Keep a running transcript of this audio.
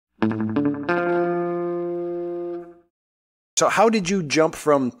So how did you jump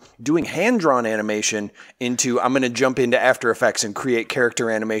from doing hand-drawn animation into, I'm going to jump into After Effects and create character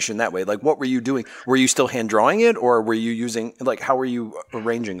animation that way? Like, what were you doing? Were you still hand-drawing it, or were you using, like, how were you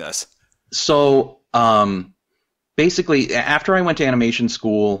arranging this? So basically, after I went to animation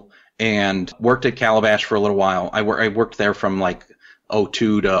school and worked at Calabash for a little while, I worked there from like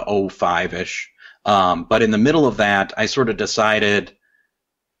 '02 to '05-ish. But in the middle of that, I sort of decided,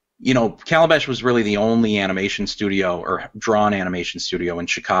 you know, Calabash was really the only animation studio or drawn animation studio in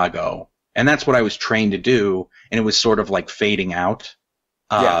Chicago. And that's what I was trained to do. And it was sort of like fading out.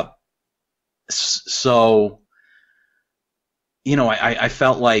 So, you know, I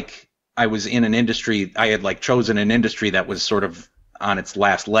felt like I was in an industry, I had like chosen an industry that was sort of on its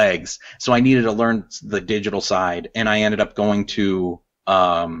last legs. So I needed to learn the digital side. And I ended up going to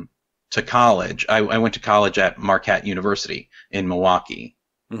college. I went to college at Marquette University in Milwaukee.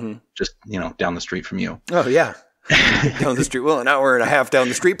 Mm-hmm. Just, you know, down the street from you. Oh, yeah. Down the street. Well, an hour and a half down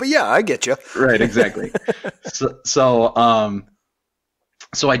the street, but yeah, I get you. Right, exactly. So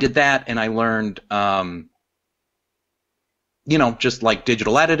I did that, and I learned, you know, just like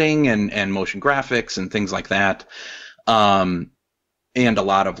digital editing and motion graphics and things like that, and a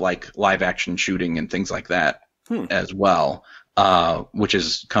lot of like live action shooting and things like that as well, which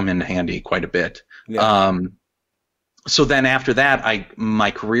has come in handy quite a bit. Yeah. So then after that, my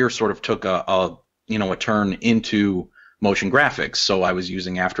career sort of took a turn into motion graphics. So I was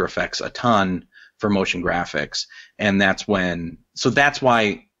using After Effects a ton for motion graphics, and that's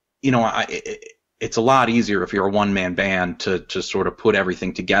why, you know, it's a lot easier if you're a one-man band to sort of put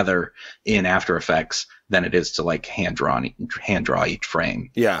everything together in After Effects than it is to like hand draw each frame.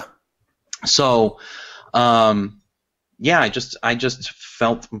 Yeah. So, yeah, I just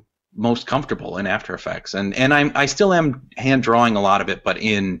felt most comfortable in After Effects, and I still am hand drawing a lot of it, but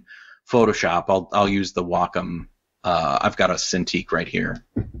in Photoshop I'll use the Wacom. I've got a Cintiq right here,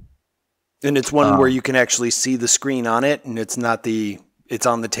 and it's one where you can actually see the screen on it, and it's not it's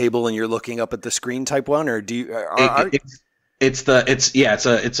on the table and you're looking up at the screen type one, or do you? It's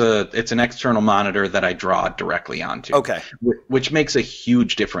an external monitor that I draw directly onto. Okay, which makes a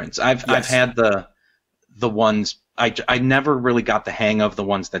huge difference. I've had the ones. I never really got the hang of the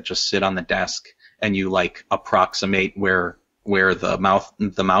ones that just sit on the desk and you like approximate where the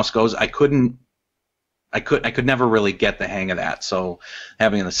mouse goes. I could never really get the hang of that. So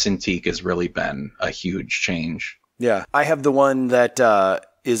having the Cintiq has really been a huge change. Yeah, I have the one that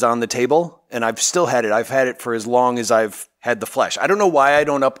is on the table, and I've still had it. I've had it for as long as I've had the Flash. I don't know why I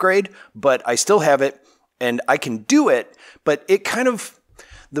don't upgrade, but I still have it, and I can do it. But it kind of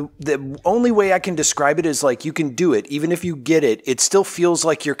the only way I can describe it is like you can do it. Even if you get it, it still feels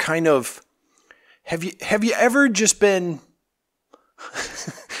like you're kind of... Have you ever just been...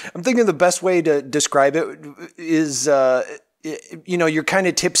 I'm thinking the best way to describe it is, you know, you're kind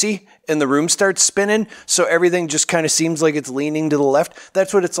of tipsy and the room starts spinning, so everything just kind of seems like it's leaning to the left.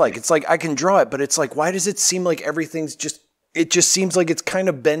 That's what it's like. It's like I can draw it, but it's like, why does it seem like everything's just... It just seems like it's kind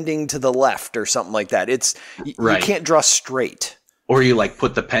of bending to the left or something like that. You can't draw straight. Or you like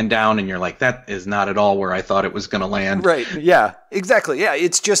put the pen down and you're like, that is not at all where I thought it was going to land. Right. Yeah, exactly. Yeah.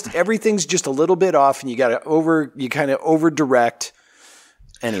 It's just, everything's just a little bit off and you kind of over direct.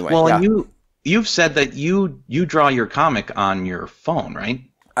 Anyway. Well, and you've said that you draw your comic on your phone, right?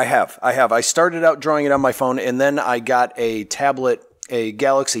 I have. I started out drawing it on my phone, and then I got a tablet, a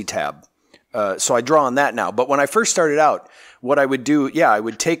Galaxy Tab. So I draw on that now. But when I first started out, what I would do, I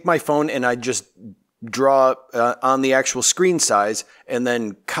would take my phone and I'd just draw on the actual screen size and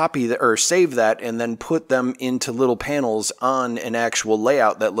then copy or save that and then put them into little panels on an actual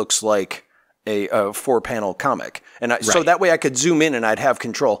layout that looks like a 4-panel comic. And so that way I could zoom in and I'd have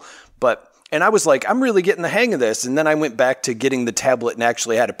control. And I was like, I'm really getting the hang of this. And then I went back to getting the tablet and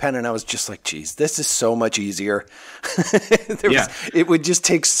actually had a pen, and I was just like, geez, this is so much easier. It would just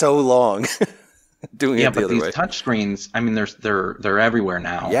take so long doing it the other way. Yeah, but these touch screens, I mean, they're everywhere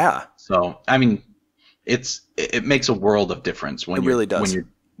now. Yeah. So, I mean, it makes a world of difference when it really does.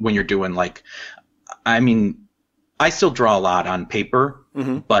 when you're doing like, I mean, I still draw a lot on paper,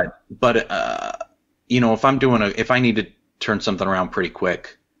 but you know, if I need to turn something around pretty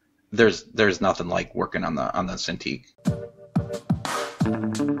quick, there's nothing like working on the Cintiq.